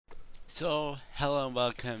So, hello and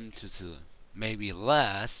welcome to the maybe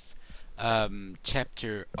last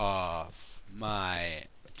chapter of my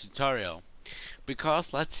tutorial.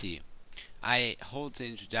 Because let's see, I hold the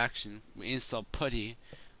introduction, we install putty,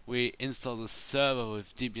 we install the server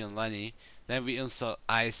with Debian Lenny, then we install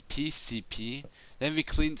ispCP, then we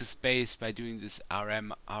clean the space by doing this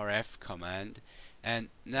rmrf command, and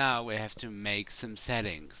now we have to make some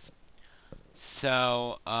settings.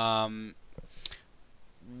 So,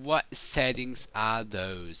 what settings are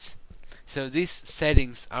those? So these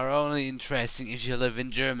settings are only interesting if you live in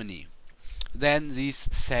Germany. Then these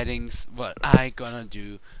settings, what I gonna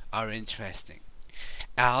do, are interesting.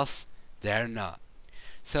 Else, they're not.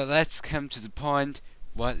 So let's come to the point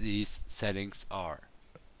what these settings are.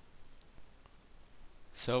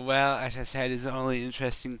 So well, as I said, it's only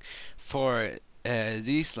interesting for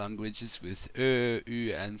these languages with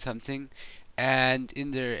Ü and something, and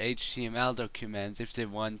in their HTML documents if they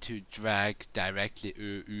want to drag directly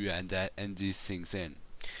Ü and these things in.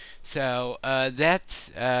 So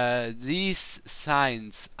these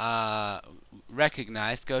signs are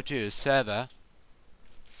recognized. Go to your server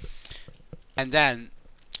and then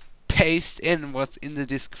paste in what's in the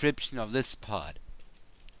description of this pod.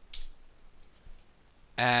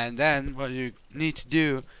 And then what you need to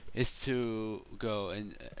do is to go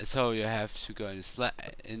in. So you have to go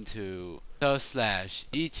into slash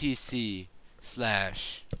etc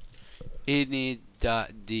slash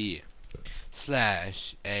ini.d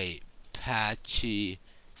slash apache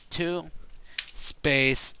 2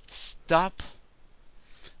 space stop.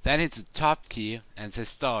 Then hit the top key and say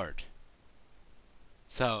start.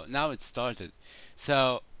 So now it's started.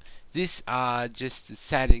 So these are just the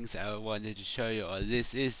settings I wanted to show you, or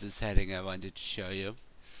this is the setting I wanted to show you.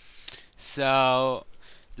 So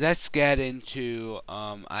let's get into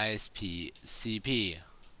ispCP.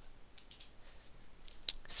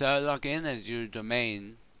 So log in as your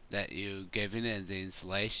domain that you gave in the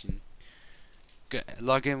installation.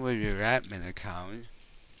 Log in with your admin account.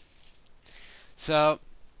 So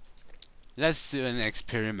let's do an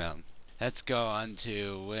experiment. Let's go on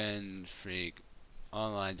to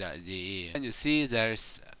winfreakonline.de, and you see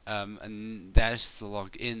there's the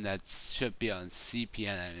login that should be on CP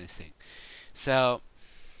and anything. So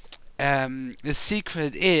the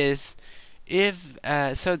secret is if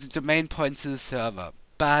so the domain points to the server,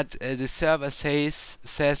 but the server says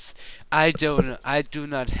I do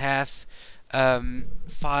not have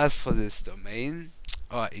files for this domain,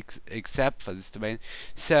 or except for this domain.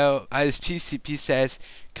 So ispCP says,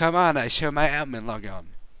 come on, I show my admin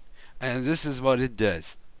logon, and this is what it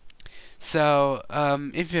does. So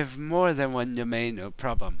if you have more than one domain, no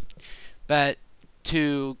problem, but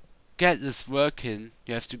to get this working,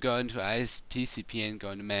 you have to go into ispCP and go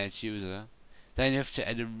into manage user. Then you have to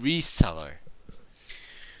add a reseller.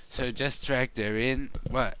 So just drag there in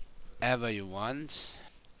whatever you want.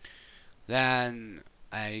 Then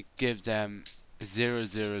I give them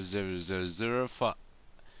 00000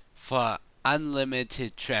 for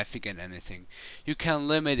unlimited traffic and anything. You can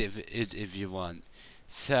limit it if you want.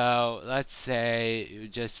 So let's say you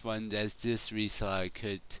just want that this reseller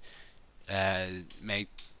could make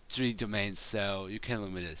 3 domains, so you can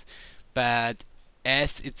limit it. But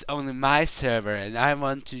as it's only my server and I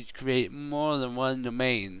want to create more than one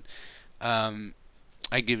domain, I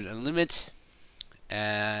give it a limit,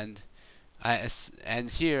 and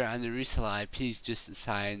here on the reseller IPs just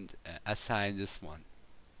assign this one.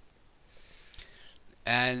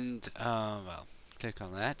 And well, click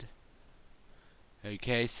on that.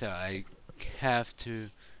 Okay, so I have to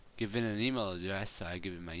give in an email address, so I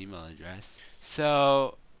give it my email address.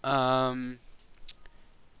 So but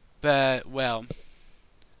well,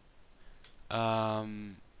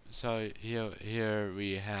 so here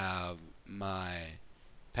we have my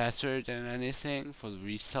password and anything for the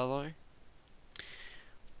reseller,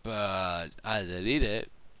 but I delete it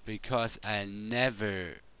because I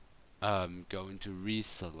never go into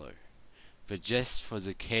reseller. But just for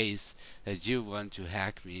the case that you want to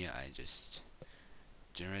hack me, I just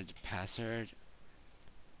generate the password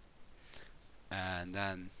and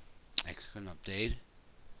then I click on update.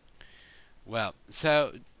 Well,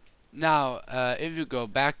 so now if you go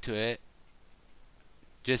back to it,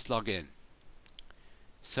 just log in.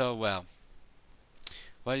 So well,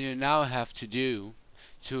 what you now have to do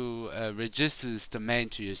to register this domain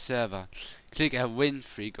to your server, click a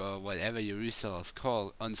WinFreak or whatever your reseller is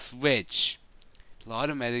called on switch. It'll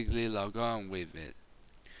automatically log on with it.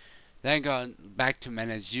 Then go on back to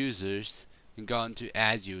manage users and go on to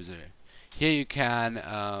add user. Here you can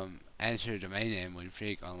enter domain name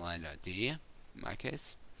winfreakonline.de in my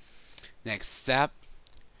case. Next step,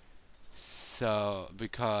 So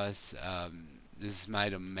because this is my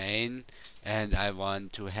domain and I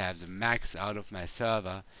want to have the max out of my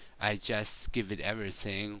server, I just give it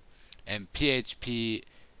everything, and PHP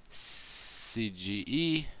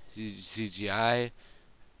CGI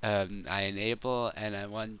I enable, and I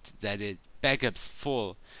want that it backups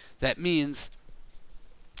full. That means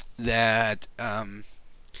that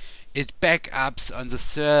it backups on the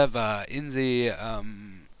server in the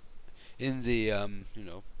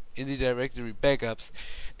directory backups.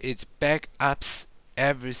 It backups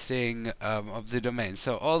everything of the domain,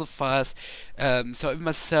 so all the files. So if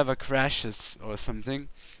my server crashes or something,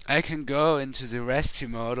 I can go into the rescue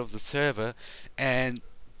mode of the server and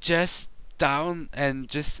just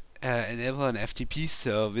enable an FTP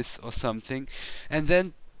service or something, and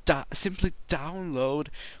then simply download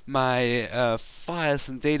my files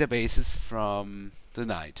and databases from the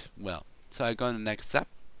night. Well, so I go on the next step,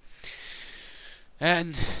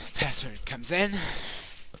 and password comes in.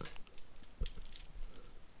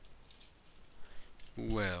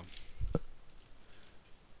 Well,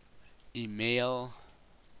 email.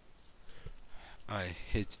 I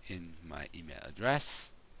hit in my email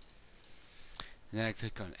address. Then I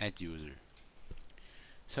click on add user.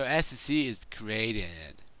 So as you see, it's creating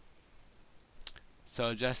it.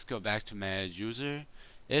 So just go back to manage user.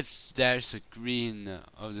 If there's a green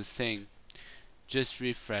of the thing, just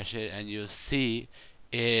refresh it and you'll see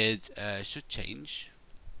it should change.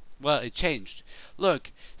 Well, it changed.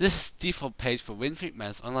 Look, this is default page for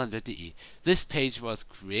winfriedmansonline.de. This page was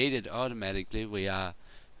created automatically via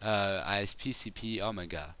ispCP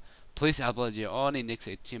Omega. Please upload your own index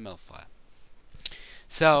HTML file.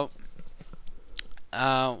 So,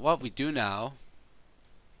 what we do now.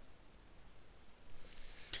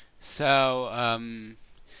 So,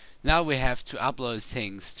 now we have to upload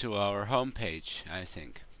things to our home page, I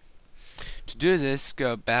think. To do this,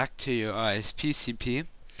 go back to your ispCP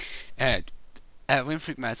and at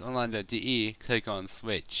winfriedmansonline.de, click on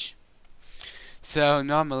switch. So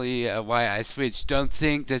normally, why I switch, don't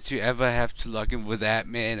think that you ever have to log in with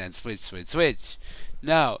admin and switch.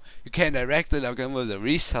 No, you can directly log in with the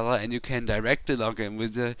reseller and you can directly log in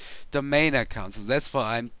with the domain account. So that's what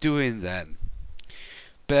I'm doing then.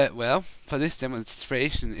 But well, for this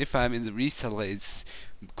demonstration, if I'm in the reseller, it's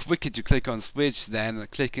quicker to click on switch than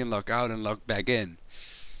clicking log out and log back in.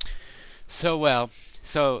 So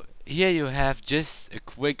here you have just a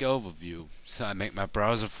quick overview. So I make my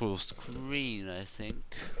browser full screen, I think.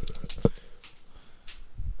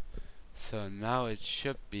 So now it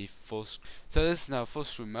should be full screen. So this is now full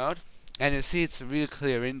screen mode, and you see it's a real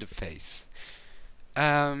clear interface.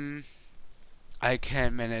 I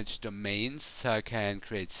can manage domains, so I can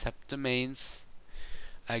create subdomains.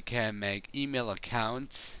 I can make email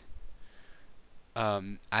accounts.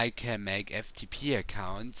 I can make FTP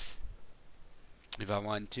accounts if I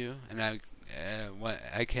want to, and I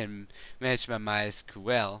can manage my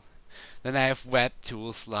MySQL. Then I have web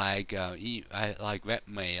tools like like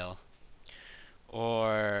webmail,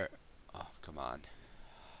 or come on,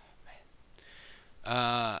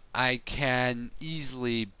 I can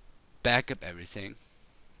easily back up everything.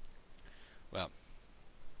 Well,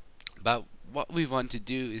 but what we want to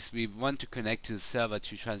do is we want to connect to the server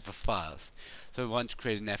to transfer files. So we want to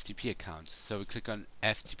create an FTP account. So we click on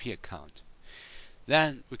FTP account.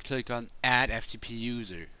 Then we click on add FTP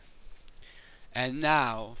user. And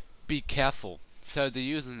now be careful. So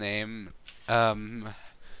the username,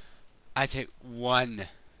 I take 1.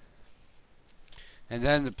 And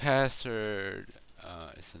then the password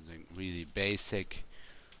is something really basic.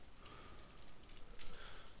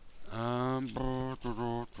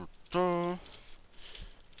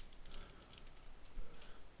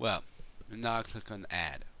 Well, now I click on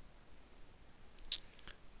add.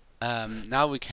 Now we can